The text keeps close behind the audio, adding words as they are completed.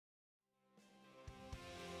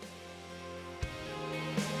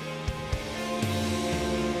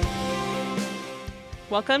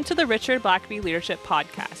Welcome to the Richard Blackaby Leadership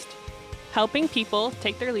Podcast, helping people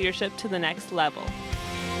take their leadership to the next level.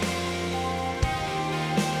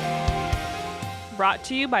 Brought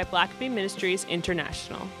to you by Blackaby Ministries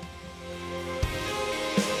International.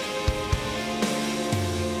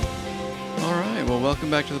 All right, well,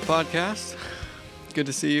 welcome back to the podcast. Good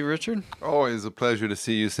to see you, Richard. Always a pleasure to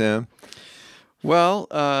see you, Sam. Well,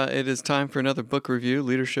 it is time for another book review,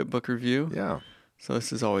 leadership book review. Yeah. So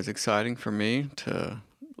this is always exciting for me to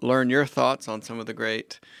learn your thoughts on some of the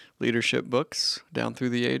great leadership books down through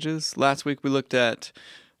the ages. Last week we looked at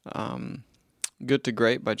Good to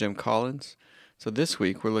Great by Jim Collins. So this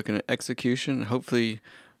week we're looking at Execution. Hopefully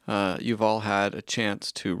you've all had a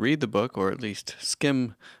chance to read the book or at least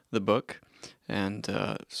skim the book. And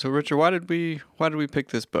so, Richard, why did we pick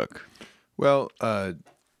this book? Well,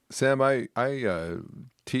 Sam, I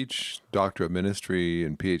teach Doctor of Ministry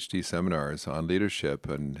and PhD seminars on leadership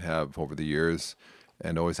and have over the years,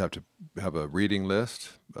 and always have to have a reading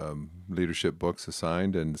list, leadership books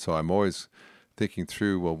assigned. And so I'm always thinking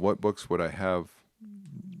through, well, what books would I have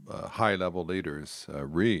high-level leaders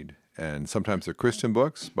read? And sometimes they're Christian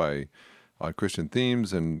books on Christian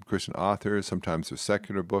themes and Christian authors. Sometimes they're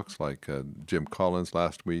secular books like Jim Collins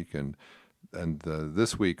last week, and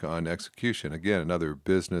this week on Execution. Again, another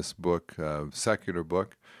business book, secular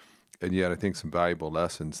book, and yet I think some valuable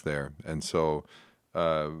lessons there. And so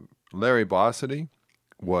Larry Bossidy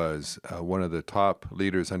was one of the top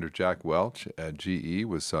leaders under Jack Welch at GE,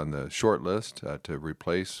 was on the short list to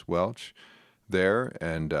replace Welch there.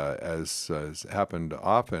 And as happened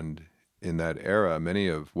often in that era, many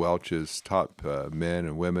of Welch's top men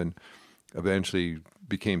and women eventually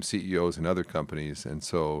became CEOs in other companies. And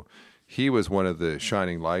so he was one of the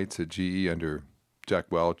shining lights at GE under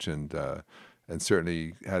Jack Welch, and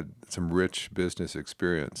certainly had some rich business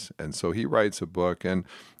experience. And so he writes a book, and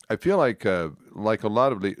I feel like a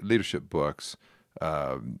lot of leadership books,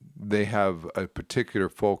 they have a particular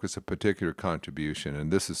focus, a particular contribution,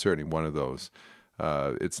 and this is certainly one of those.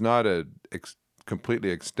 It's not a completely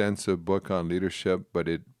extensive book on leadership, but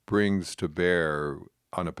it brings to bear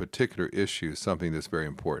on a particular issue something that's very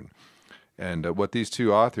important. And what these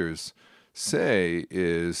two authors say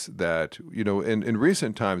is that, in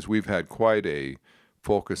recent times, we've had quite a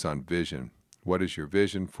focus on vision. What is your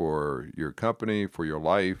vision for your company, for your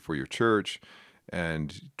life, for your church?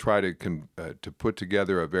 And try to put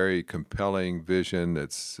together a very compelling vision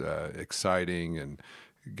that's exciting and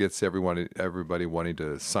gets everybody wanting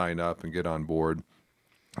to sign up and get on board.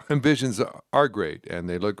 And visions are great, and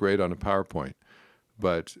they look great on a PowerPoint.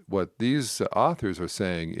 But what these authors are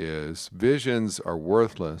saying is visions are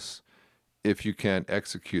worthless if you can't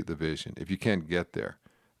execute the vision, if you can't get there.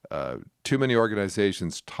 Too many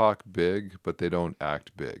organizations talk big, but they don't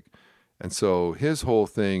act big. And so his whole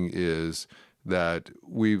thing is that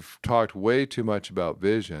we've talked way too much about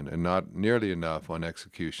vision and not nearly enough on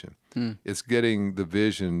execution. It's getting the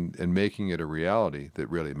vision and making it a reality that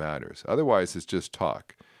really matters. Otherwise, it's just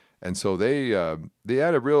talk. And so they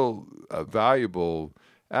add a real valuable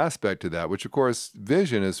aspect to that, which, of course,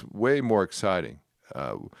 vision is way more exciting.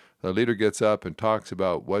 The leader gets up and talks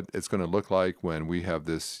about what it's going to look like when we have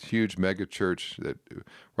this huge mega church that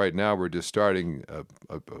right now we're just starting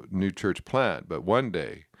a new church plant, but one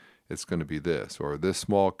day it's going to be this, or this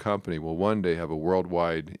small company will one day have a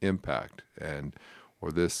worldwide impact,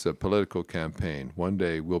 or this political campaign one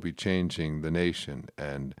day will be changing the nation,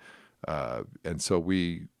 and so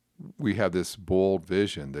we have this bold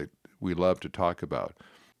vision that we love to talk about.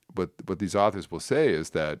 But what these authors will say is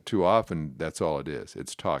that too often that's all it is.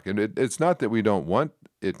 It's talk. And it's not that we don't want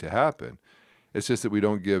it to happen. It's just that we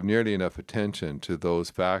don't give nearly enough attention to those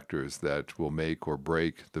factors that will make or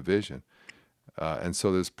break the vision. And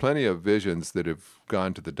so there's plenty of visions that have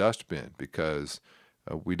gone to the dustbin because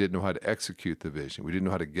we didn't know how to execute the vision. We didn't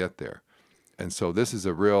know how to get there. And so this is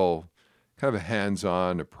a real kind of a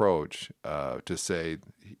hands-on approach to say,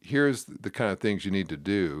 here's the kind of things you need to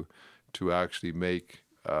do to actually make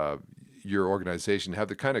your organization have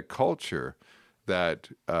the kind of culture that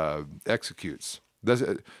executes.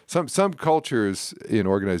 Some cultures in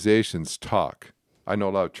organizations talk. I know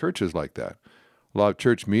a lot of churches like that. A lot of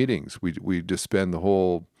church meetings, we just spend the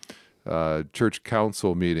whole church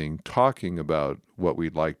council meeting talking about what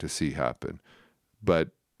we'd like to see happen, but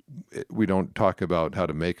we don't talk about how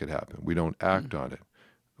to make it happen. We don't act on it.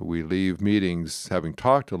 We leave meetings having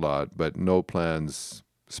talked a lot, but no plans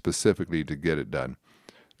specifically to get it done.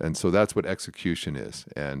 And so that's what execution is.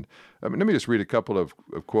 And let me just read a couple of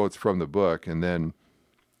quotes from the book and then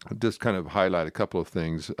just kind of highlight a couple of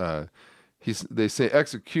things. They say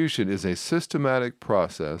execution is a systematic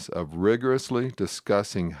process of rigorously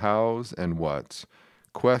discussing hows and whats,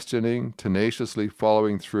 questioning, tenaciously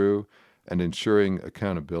following through, and ensuring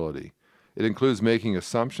accountability. It includes making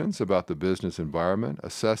assumptions about the business environment,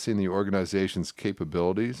 assessing the organization's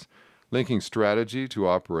capabilities, linking strategy to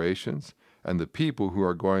operations, and the people who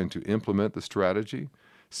are going to implement the strategy,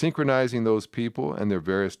 synchronizing those people and their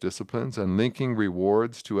various disciplines, and linking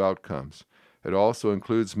rewards to outcomes. It also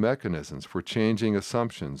includes mechanisms for changing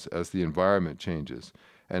assumptions as the environment changes,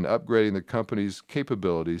 and upgrading the company's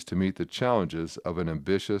capabilities to meet the challenges of an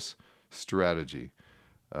ambitious strategy.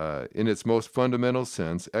 In its most fundamental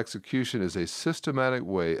sense, execution is a systematic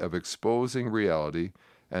way of exposing reality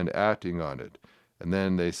and acting on it. And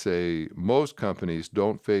then they say most companies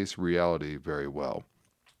don't face reality very well.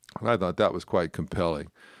 And I thought that was quite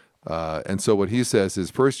compelling. And so what he says is,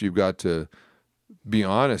 first you've got to be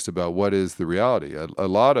honest about what is the reality. A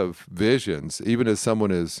lot of visions, even as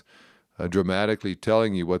someone is dramatically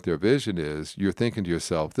telling you what their vision is, you're thinking to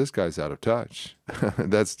yourself, this guy's out of touch.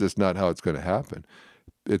 That's just not how it's going to happen.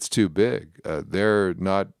 It's too big. They're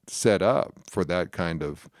not set up for that kind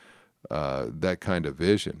of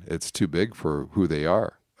vision. It's too big for who they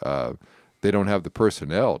are. They don't have the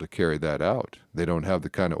personnel to carry that out. They don't have the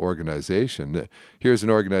kind of organization. Here's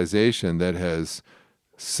an organization that has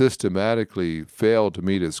systematically failed to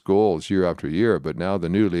meet its goals year after year, but now the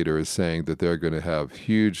new leader is saying that they're going to have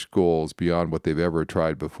huge goals beyond what they've ever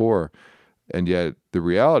tried before. And yet the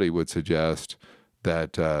reality would suggest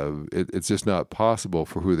that it's just not possible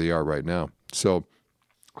for who they are right now. So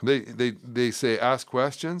they say ask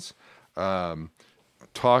questions,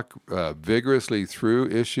 talk vigorously through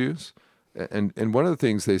issues. And one of the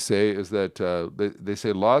things they say is that they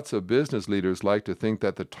say lots of business leaders like to think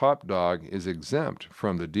that the top dog is exempt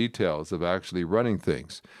from the details of actually running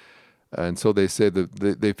things. And so they say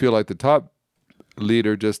that they feel like the top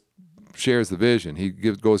leader just shares the vision. He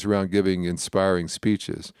goes around giving inspiring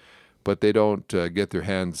speeches, but they don't get their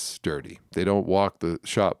hands dirty. They don't walk the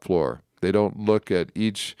shop floor. They don't look at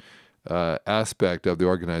each aspect of the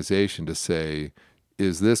organization to say,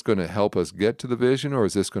 is this going to help us get to the vision, or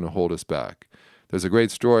is this going to hold us back? There's a great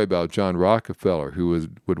story about John Rockefeller, who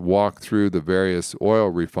would walk through the various oil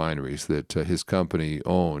refineries that his company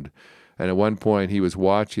owned. And at one point, he was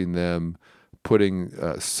watching them putting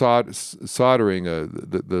soldering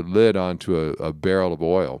the lid onto a barrel of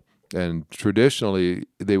oil. And traditionally,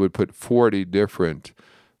 they would put 40 different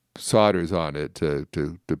solders on it to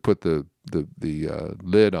put the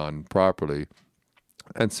lid on properly.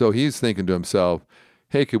 And so he's thinking to himself,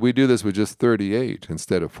 hey, could we do this with just 38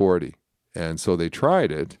 instead of 40? And so they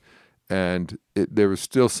tried it, and there was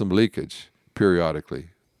still some leakage periodically.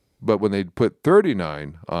 But when they put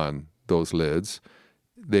 39 on those lids,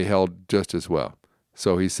 they held just as well.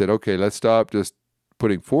 So he said, okay, let's stop just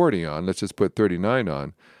putting 40 on. Let's just put 39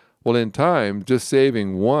 on. Well, in time, just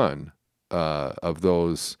saving one of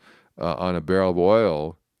those on a barrel of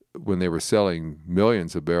oil, when they were selling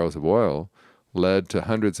millions of barrels of oil, led to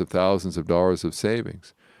hundreds of thousands of dollars of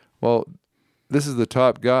savings. Well, this is the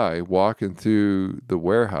top guy walking through the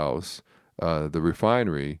warehouse, the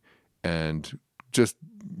refinery, and just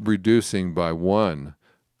reducing by one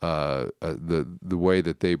the way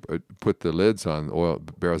that they put the lids on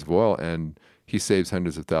barrels of oil, and he saves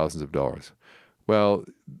hundreds of thousands of dollars. Well,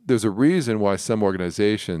 there's a reason why some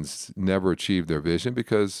organizations never achieve their vision,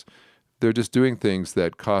 because they're just doing things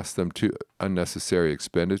that cost them too unnecessary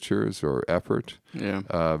expenditures or effort. Yeah.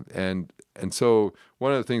 And so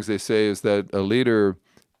one of the things they say is that a leader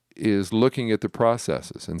is looking at the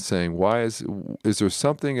processes and saying, why is there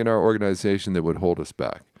something in our organization that would hold us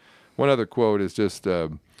back? One other quote is just,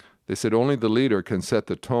 they said, only the leader can set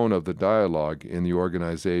the tone of the dialogue in the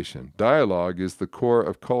organization. Dialogue is the core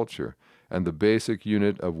of culture and the basic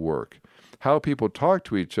unit of work. How people talk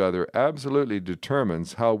to each other absolutely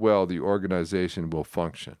determines how well the organization will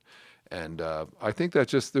function. And I think that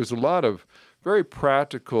there's a lot of very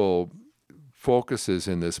practical focuses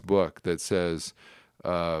in this book that says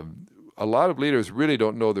a lot of leaders really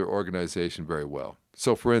don't know their organization very well.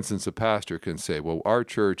 So, for instance, a pastor can say, well, our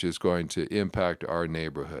church is going to impact our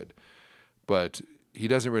neighborhood. But he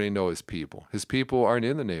doesn't really know his people. His people aren't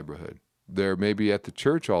in the neighborhood. They're maybe at the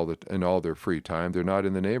church in all their free time. They're not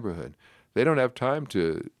in the neighborhood. They don't have time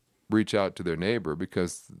to reach out to their neighbor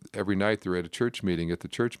because every night they're at a church meeting at the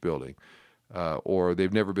church building, or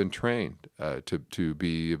they've never been trained to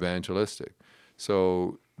be evangelistic.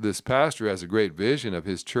 So this pastor has a great vision of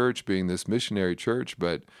his church being this missionary church,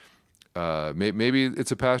 but maybe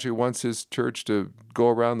it's a pastor who wants his church to go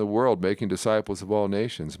around the world making disciples of all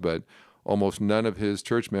nations, but almost none of his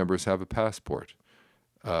church members have a passport.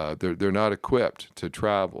 They're not equipped to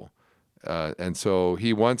travel. And so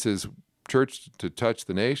he wants his church to touch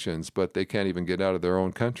the nations, but they can't even get out of their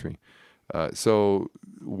own country. So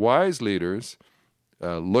wise leaders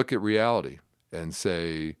look at reality and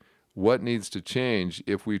say, what needs to change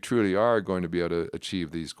if we truly are going to be able to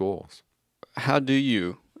achieve these goals? How do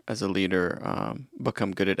you, as a leader,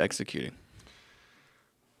 become good at executing?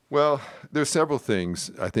 Well, there's several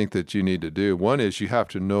things I think that you need to do. One is you have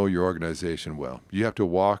to know your organization well. You have to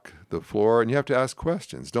walk the floor and you have to ask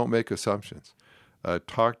questions. Don't make assumptions.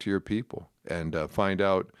 Talk to your people and find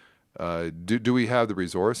out, do we have the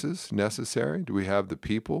resources necessary? Do we have the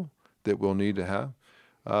people that we'll need to have?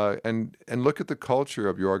 And look at the culture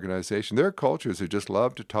of your organization. There are cultures who just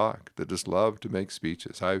love to talk, that just love to make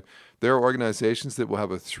speeches. There are organizations that will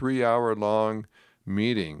have a 3-hour-long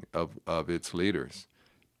meeting of its leaders,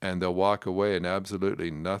 and they'll walk away and absolutely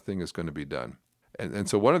nothing is going to be done. And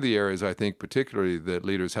so one of the areas I think particularly that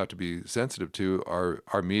leaders have to be sensitive to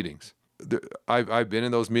are meetings. I've been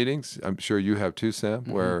in those meetings. I'm sure you have too, Sam,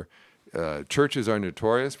 where churches are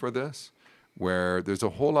notorious for this, where there's a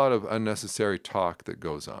whole lot of unnecessary talk that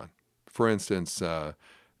goes on. For instance,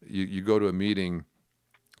 you go to a meeting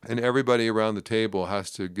and everybody around the table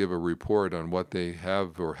has to give a report on what they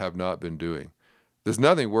have or have not been doing. There's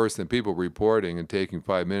nothing worse than people reporting and taking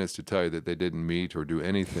 5 minutes to tell you that they didn't meet or do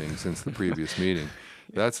anything since the previous meeting.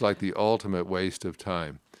 That's like the ultimate waste of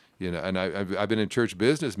time. And I've been in church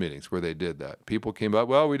business meetings where they did that. People came up,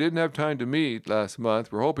 well, we didn't have time to meet last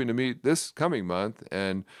month. We're hoping to meet this coming month,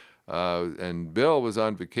 and Bill was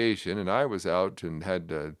on vacation, and I was out and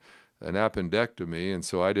had an appendectomy, and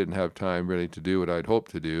so I didn't have time really to do what I'd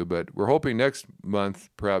hoped to do. But we're hoping next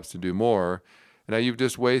month perhaps to do more. Now you've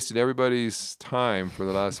just wasted everybody's time for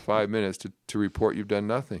the last 5 minutes to report you've done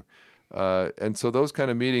nothing. And so those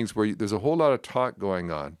kind of meetings where there's a whole lot of talk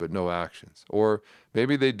going on, but no actions. Or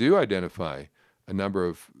maybe they do identify a number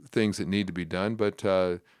of things that need to be done, but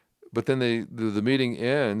then the meeting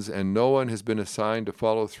ends and no one has been assigned to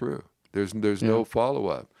follow through. There's no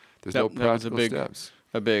follow-up. There's no practical steps.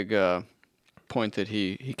 A big point that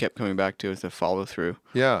he kept coming back to is the follow through.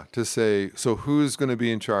 Yeah, to say, so who's going to be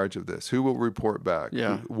in charge of this? Who will report back?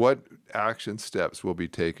 Yeah. What action steps will be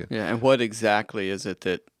taken? Yeah, and what exactly is it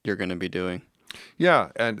that you're going to be doing?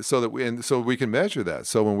 Yeah, and so we can measure that.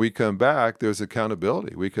 So when we come back, there's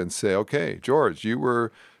accountability. We can say, okay, George, you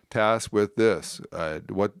were tasked with this.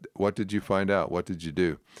 What did you find out? What did you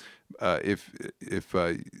do? If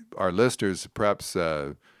our listeners perhaps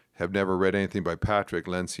have never read anything by Patrick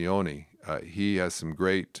Lencioni, he has some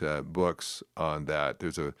great books on that.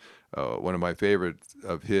 There's one of my favorites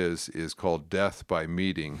of his is called Death by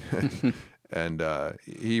Meeting. And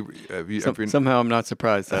somehow I'm not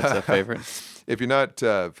surprised that's a favorite. If you're not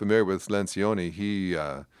familiar with Lencioni,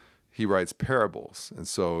 he writes parables. And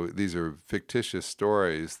so these are fictitious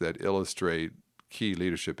stories that illustrate key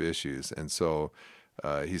leadership issues. And so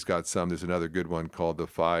he's got some. There's another good one called The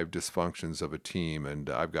 5 Dysfunctions of a Team, and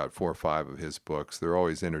I've got 4 or 5 of his books. They're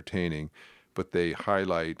always entertaining, but they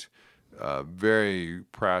highlight very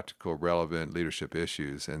practical, relevant leadership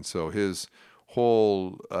issues. And so his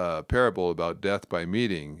whole parable about death by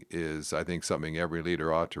meeting is, I think, something every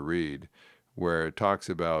leader ought to read, where it talks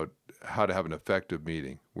about how to have an effective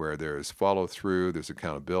meeting, where there's follow-through, there's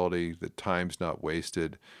accountability, the time's not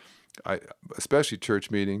wasted. Especially church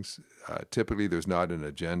meetings, typically there's not an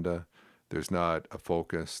agenda, there's not a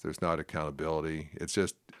focus, there's not accountability. It's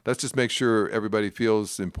just, let's just make sure everybody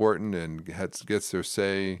feels important and gets their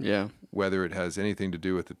say, whether it has anything to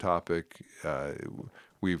do with the topic.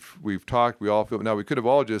 We've talked, we all feel, now we could have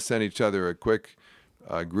all just sent each other a quick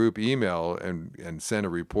group email and sent a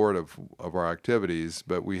report of our activities,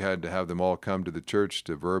 but we had to have them all come to the church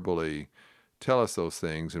to verbally tell us those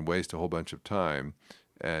things and waste a whole bunch of time.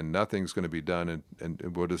 And nothing's going to be done,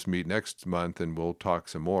 and we'll just meet next month and we'll talk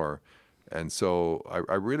some more. And so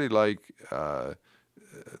I really like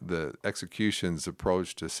the execution's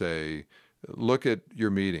approach to say, look at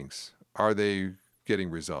your meetings. Are they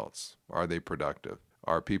getting results? Are they productive?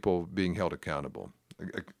 Are people being held accountable?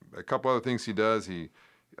 A couple other things he does.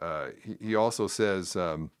 He also says,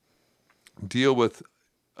 deal with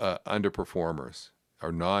underperformers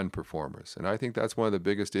or non-performers. And I think that's one of the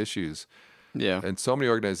biggest issues. Yeah. And so many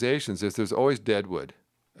organizations, there's always deadwood,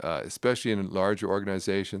 especially in larger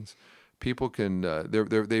organizations. People can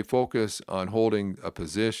they focus on holding a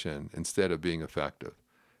position instead of being effective,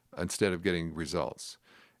 instead of getting results.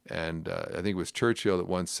 And I think it was Churchill that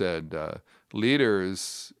once said,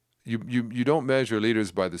 leaders, you don't measure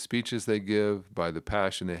leaders by the speeches they give, by the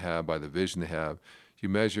passion they have, by the vision they have. You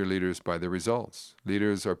measure leaders by the results.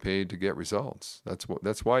 Leaders are paid to get results.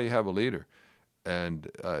 That's why you have a leader. And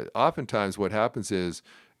oftentimes what happens is,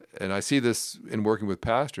 and I see this in working with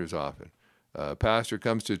pastors often, A pastor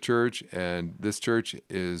comes to church, and this church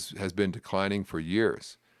has been declining for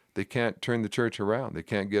years. They can't turn the church around. They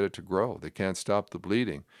can't get it to grow. They can't stop the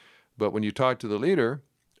bleeding. But when you talk to the leader,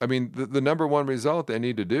 I mean, the number one result they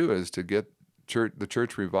need to do is to get the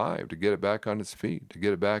church revived, to get it back on its feet, to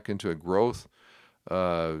get it back into a growth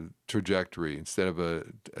trajectory instead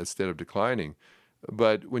of declining.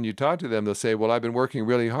 But when you talk to them, they'll say, "Well, I've been working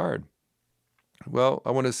really hard." Well,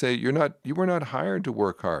 I want to say you were not hired to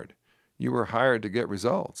work hard. You were hired to get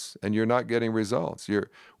results, and you're not getting results.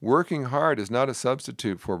 You're working hard is not a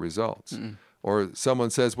substitute for results. Mm-mm. Or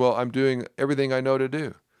someone says, "Well, I'm doing everything I know to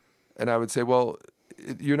do," and I would say, "Well,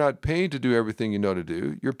 you're not paid to do everything you know to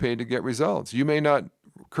do. You're paid to get results. You may not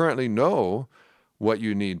currently know what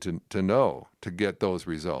you need to know to get those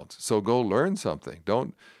results. So go learn something.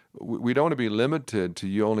 We don't want to be limited to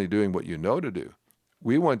you only doing what you know to do.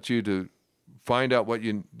 We want you to find out what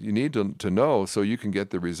you need to know so you can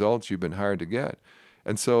get the results you've been hired to get."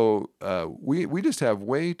 And so we just have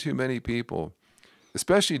way too many people,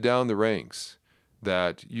 especially down the ranks,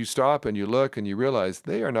 that you stop and you look and you realize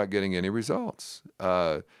they are not getting any results.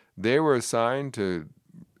 They were assigned to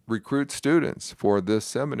recruit students for this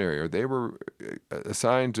seminary, or they were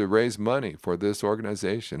assigned to raise money for this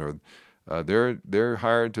organization, or they're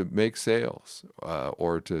hired to make sales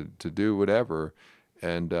or to do whatever,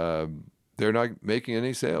 and they're not making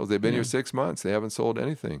any sales. They've been here 6 months. They haven't sold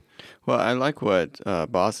anything. Well, I like what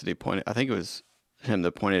Bossidy pointed. I think it was him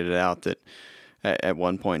that pointed it out, that at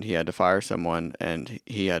one point he had to fire someone, and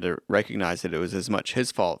he had to recognize that it was as much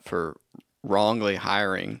his fault for wrongly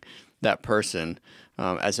hiring that person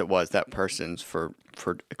as it was that person's for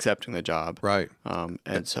accepting the job. Right.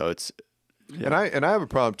 And so it's. Yeah. And I have a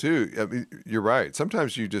problem too. I mean, you're right.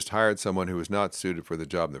 Sometimes you just hired someone who was not suited for the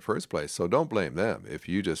job in the first place. So don't blame them if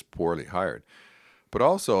you just poorly hired. But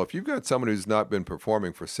also, if you've got someone who's not been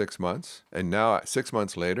performing for 6 months, and now 6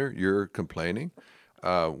 months later you're complaining,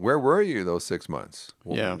 where were you those 6 months?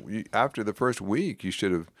 Well, after the first week, you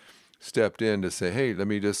should have stepped in to say, "Hey, let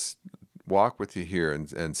me just walk with you here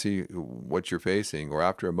and see what you're facing." Or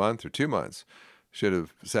after a month or 2 months, should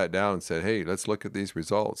have sat down and said, "Hey, let's look at these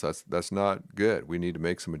results. That's not good. We need to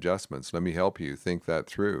make some adjustments. Let me help you think that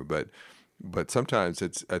through." But sometimes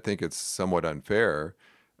I think it's somewhat unfair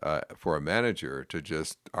for a manager to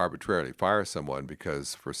just arbitrarily fire someone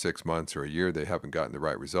because for 6 months or a year they haven't gotten the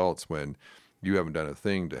right results when you haven't done a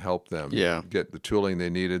thing to help them get the tooling they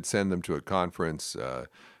needed, send them to a conference,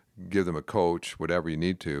 give them a coach, whatever you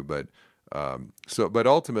need to. But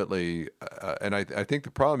ultimately, and I think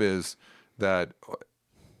the problem is that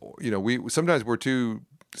sometimes we're too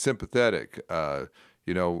sympathetic.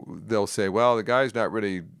 They'll say, "Well, the guy's not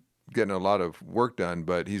really getting a lot of work done,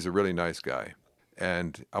 but he's a really nice guy."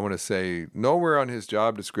 And I want to say, nowhere on his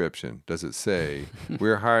job description does it say,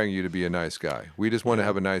 "We're hiring you to be a nice guy. We just want to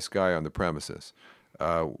have a nice guy on the premises."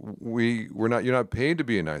 You're not paid to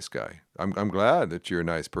be a nice guy. I'm glad that you're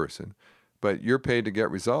a nice person, but you're paid to get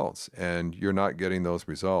results, and you're not getting those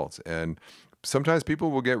results. And sometimes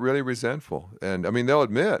people will get really resentful, and I mean, they'll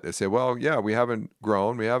admit, they say, "Well, yeah, we haven't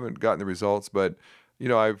grown, we haven't gotten the results, but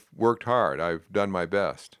I've worked hard, I've done my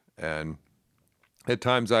best." And at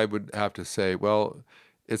times I would have to say, "Well,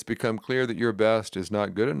 it's become clear that your best is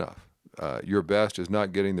not good enough. Your best is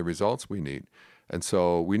not getting the results we need. And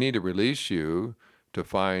so we need to release you to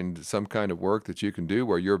find some kind of work that you can do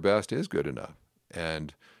where your best is good enough.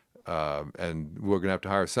 And we're going to have to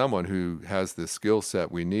hire someone who has the skill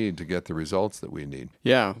set we need to get the results that we need."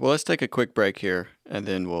 Yeah. Well, let's take a quick break here, and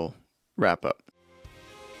then we'll wrap up.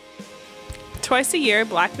 Twice a year,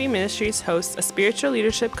 Black Bee Ministries hosts a spiritual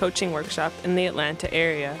leadership coaching workshop in the Atlanta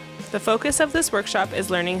area. The focus of this workshop is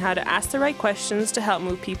learning how to ask the right questions to help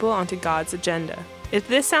move people onto God's agenda. If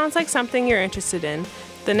this sounds like something you're interested in,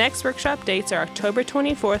 the next workshop dates are October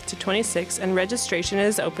 24th to 26th, and registration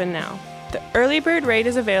is open now. The early bird rate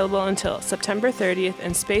is available until September 30th,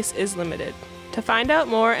 and space is limited. To find out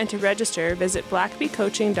more and to register, visit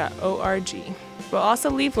blackbeecoaching.org. We'll also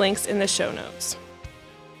leave links in the show notes.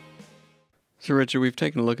 So, Richard, we've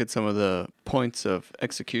taken a look at some of the points of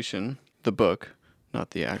execution, the book,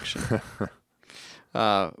 not the action.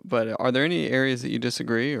 But are there any areas that you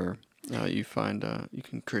disagree or you find you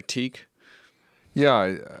can critique?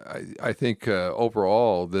 Yeah, I think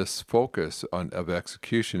overall this focus of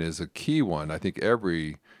execution is a key one. I think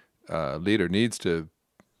every leader needs to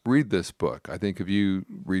read this book. I think if you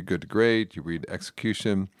read Good to Great, you read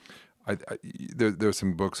Execution. There's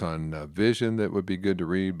some books on vision that would be good to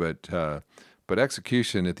read, but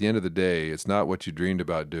execution, at the end of the day, it's not what you dreamed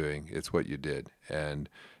about doing, it's what you did. And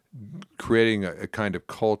creating a kind of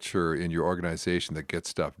culture in your organization that gets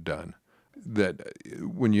stuff done. that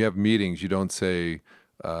when you have meetings, you don't say,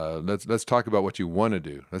 let's talk about what you want to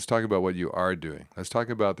do. Let's talk about what you are doing. Let's talk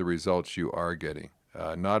about the results you are getting,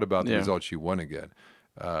 not about the results you want to get.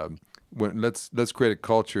 Let's create a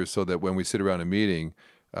culture so that when we sit around a meeting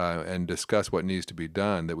and discuss what needs to be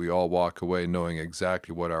done, that we all walk away knowing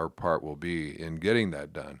exactly what our part will be in getting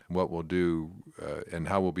that done, what we'll do, and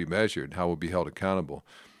how we'll be measured, how we'll be held accountable.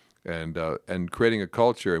 And creating a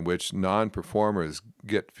culture in which non-performers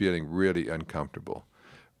get feeling really uncomfortable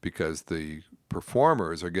because the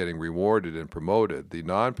performers are getting rewarded and promoted. The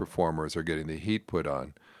non-performers are getting the heat put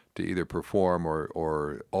on to either perform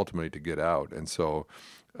or ultimately to get out. And so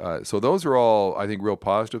those are all, I think, real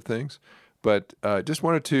positive things. But just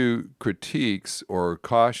one or two critiques or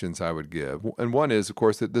cautions I would give. And one is, of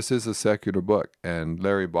course, that this is a secular book. And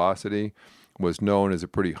Larry Bossidy was known as a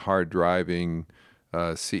pretty hard-driving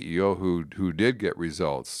CEO who did get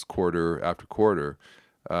results quarter after quarter.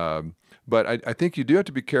 But I think you do have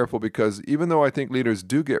to be careful because even though I think leaders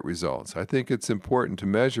do get results, I think it's important to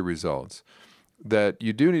measure results. That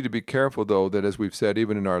you do need to be careful, though, that as we've said,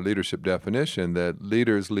 even in our leadership definition, that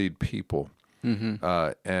leaders lead people.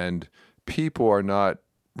 And people are not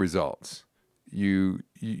results. You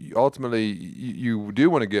ultimately, you do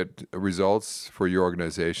want to get results for your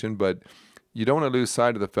organization, but you don't want to lose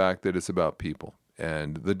sight of the fact that it's about people.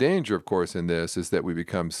 And the danger, of course, in this is that we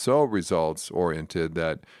become so results-oriented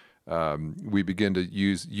that we begin to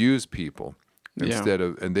use people instead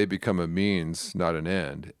of, and they become a means, not an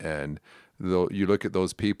end. And you look at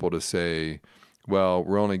those people to say, well,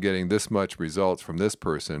 we're only getting this much results from this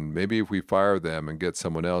person. Maybe if we fire them and get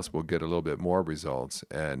someone else, we'll get a little bit more results.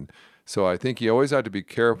 And so I think you always have to be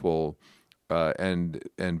careful and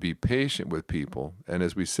be patient with people. And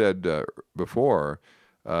as we said before,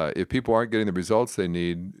 if people aren't getting the results they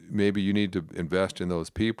need, maybe you need to invest in those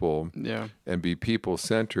people and be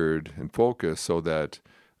people-centered and focused so that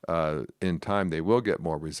in time they will get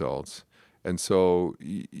more results. And so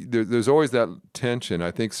there's always that tension, I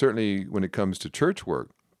think, certainly when it comes to church work.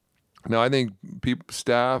 Now, I think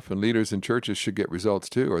staff and leaders in churches should get results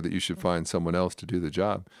too, or that you should find someone else to do the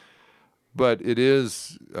job. But it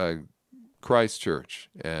is Christ's church,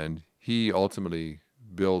 and he ultimately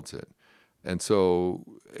builds it. And so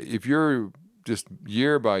if you're just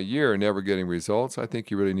year by year never getting results, I think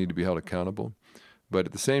you really need to be held accountable. But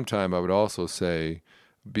at the same time, I would also say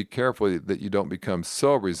be careful that you don't become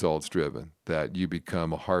so results-driven that you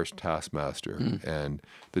become a harsh taskmaster and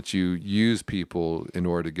that you use people in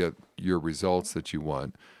order to get your results that you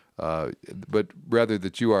want, but rather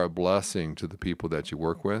that you are a blessing to the people that you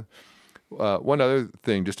work with. One other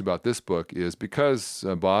thing just about this book is because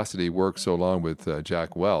Bossidy worked so long with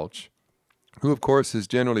Jack Welch, who, of course, is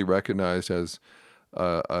generally recognized as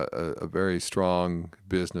a very strong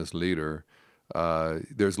business leader.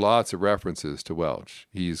 There's lots of references to Welch.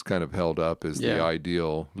 He's kind of held up as the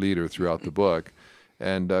ideal leader throughout the book.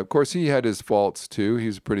 And, of course, he had his faults, too. He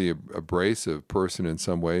was a pretty abrasive person in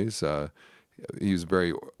some ways. He was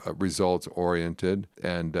very results-oriented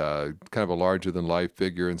and kind of a larger-than-life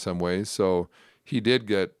figure in some ways. So he did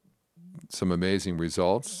get some amazing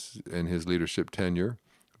results in his leadership tenure.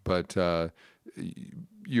 But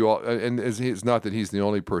it's not that he's the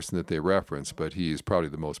only person that they reference, but he's probably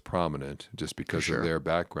the most prominent just because of their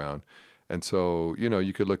background. And so,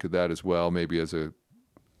 you could look at that as well, maybe as a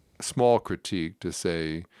small critique to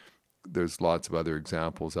say there's lots of other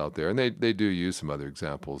examples out there. And they do use some other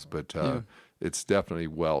examples, but it's definitely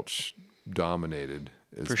Welch dominated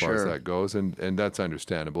as far as that goes. And that's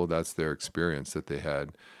understandable. That's their experience that they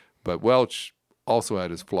had. But Welch also had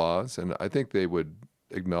his flaws, and I think they would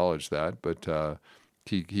acknowledge that, but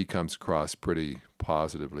he comes across pretty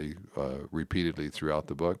positively repeatedly throughout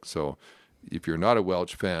the book. So if you're not a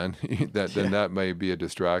Welch fan, then that may be a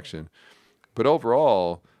distraction. But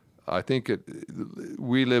overall, I think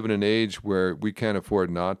we live in an age where we can't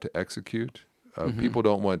afford not to execute. People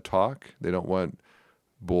don't want talk. They don't want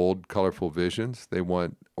bold, colorful visions. They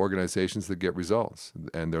want organizations that get results,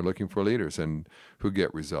 and they're looking for leaders and who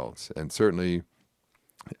get results. And certainly,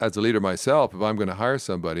 as a leader myself, if I'm going to hire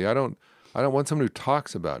somebody, I don't want someone who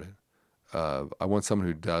talks about it. I want someone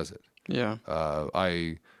who does it. Yeah.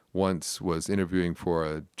 I once was interviewing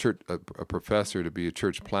for a professor to be a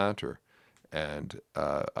church planter, and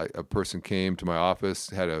a person came to my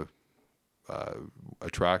office, had a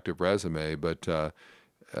attractive resume, but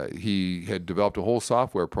he had developed a whole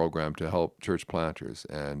software program to help church planters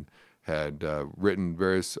and had written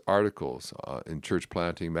various articles in church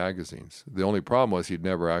planting magazines. The only problem was he'd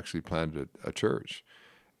never actually planted a church.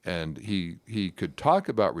 And he could talk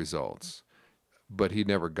about results, but he'd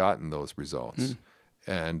never gotten those results.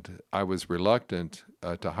 And I was reluctant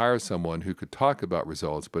to hire someone who could talk about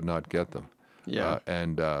results but not get them. Yeah.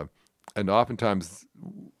 And oftentimes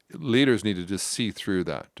leaders need to just see through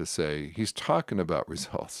that, to say, he's talking about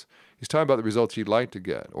results. He's talking about the results he'd like to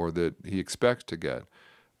get or that he expects to get.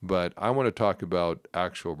 But I want to talk about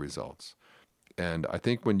actual results. And I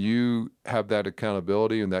think when you have that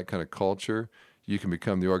accountability and that kind of culture, you can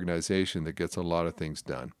become the organization that gets a lot of things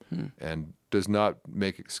done and does not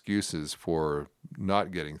make excuses for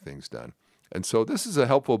not getting things done. And so this is a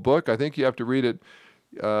helpful book. I think you have to read it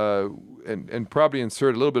and probably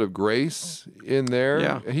insert a little bit of grace in there.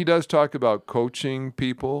 Yeah. He does talk about coaching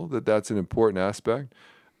people, that's an important aspect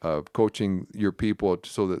of coaching your people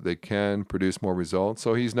so that they can produce more results.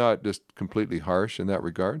 So he's not just completely harsh in that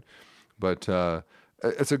regard. But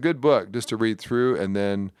it's a good book just to read through and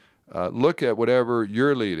then look at whatever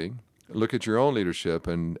you're leading, look at your own leadership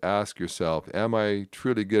and ask yourself, am I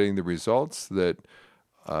truly getting the results that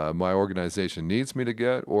my organization needs me to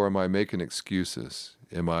get, or am I making excuses?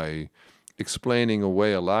 Am I explaining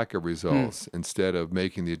away a lack of results instead of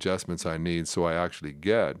making the adjustments I need so I actually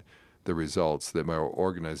get the results that my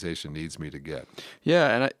organization needs me to get?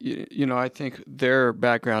 Yeah, and I think their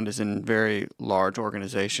background is in very large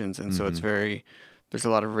organizations, and so there's a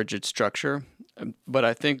lot of rigid structure. But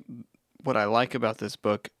I think what I like about this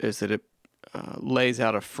book is that it lays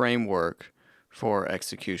out a framework for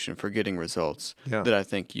execution, for getting results that I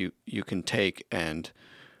think you can take and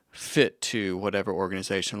fit to whatever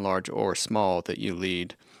organization, large or small, that you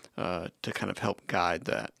lead, to kind of help guide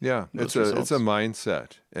that. Yeah, it's a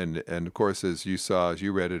mindset, and of course, as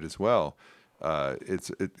you read it as well,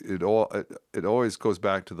 it always goes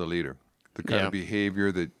back to the leader, the kind of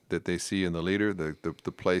behavior that they see in the leader,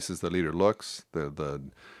 the places the leader looks, the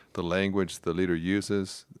language the leader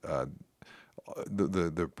uses,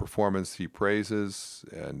 the performance he praises,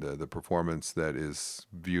 and the performance that is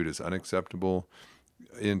viewed as unacceptable.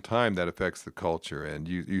 In time, that affects the culture, and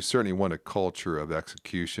you certainly want a culture of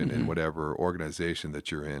execution in whatever organization that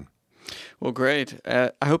you're in. Well, great.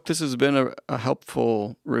 I hope this has been a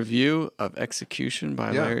helpful review of Execution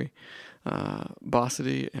by Larry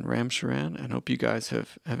Bossidy and Ram Charan, and hope you guys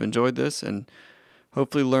have enjoyed this and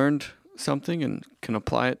hopefully learned something and can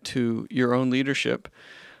apply it to your own leadership.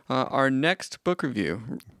 Our next book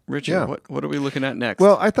review, Richard, what are we looking at next?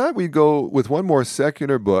 Well, I thought we'd go with one more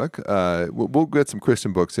secular book. We'll get some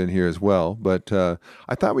Christian books in here as well, but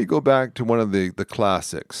I thought we'd go back to one of the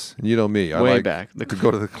classics. You know me. I like to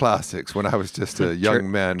go to the classics when I was just a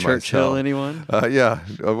young man myself. Churchill, anyone?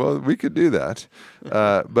 Well, we could do that.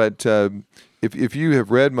 But if you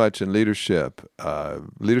have read much in leadership,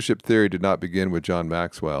 leadership theory did not begin with John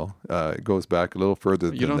Maxwell. It goes back a little further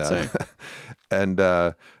than that. You don't say.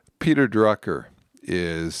 And Peter Drucker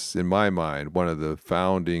is, in my mind, one of the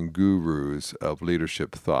founding gurus of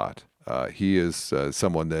leadership thought. He is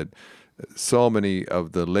someone that so many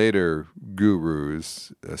of the later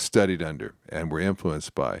gurus studied under and were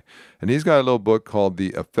influenced by. And he's got a little book called The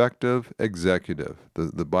Effective Executive.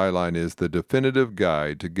 The byline is The Definitive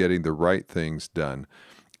Guide to Getting the Right Things Done.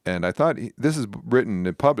 And I thought this is written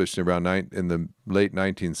and published around in the late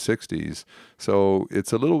 1960s, so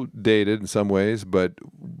it's a little dated in some ways. But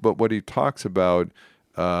what he talks about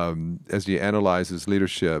as he analyzes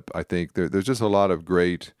leadership, I think there's just a lot of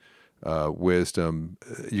great wisdom.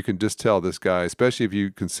 You can just tell this guy, especially if you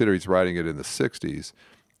consider he's writing it in the 60s,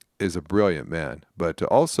 is a brilliant man. But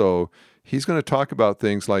also, he's going to talk about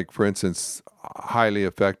things like, for instance, highly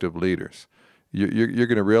effective leaders. You're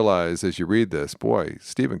going to realize as you read this, boy,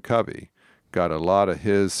 Stephen Covey got a lot of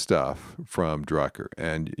his stuff from Drucker.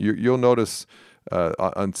 And you'll notice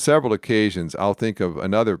on several occasions, I'll think of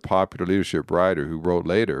another popular leadership writer who wrote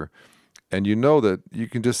later, and you know that you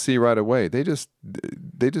can just see right away, they just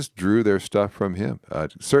drew their stuff from him.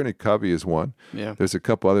 Certainly Covey is one. Yeah. There's a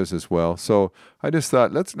couple others as well. So I just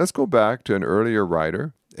thought, let's go back to an earlier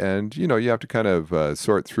writer. And, you have to kind of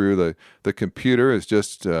sort through the computer is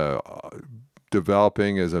just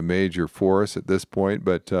developing as a major force at this point,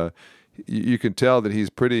 but you can tell that he's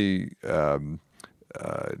pretty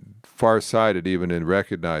far-sighted even in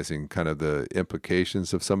recognizing kind of the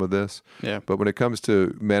implications of some of this. Yeah. But when it comes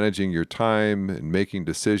to managing your time and making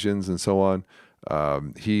decisions and so on,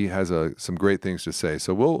 he has some great things to say.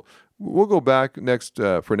 So we'll go back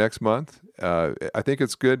for next month. I think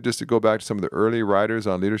it's good just to go back to some of the early writers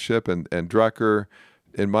on leadership, and Drucker,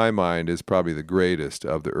 in my mind, is probably the greatest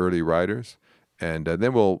of the early writers. And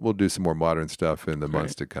then we'll do some more modern stuff in the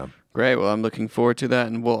months to come. Great. Well, I'm looking forward to that,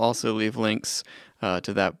 and we'll also leave links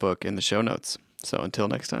to that book in the show notes. So until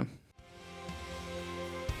next time.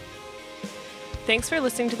 Thanks for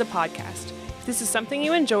listening to the podcast. If this is something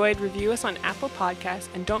you enjoyed, review us on Apple Podcasts,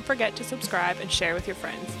 and don't forget to subscribe and share with your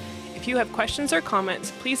friends. If you have questions or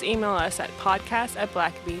comments, please email us at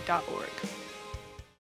podcast@blackaby.org.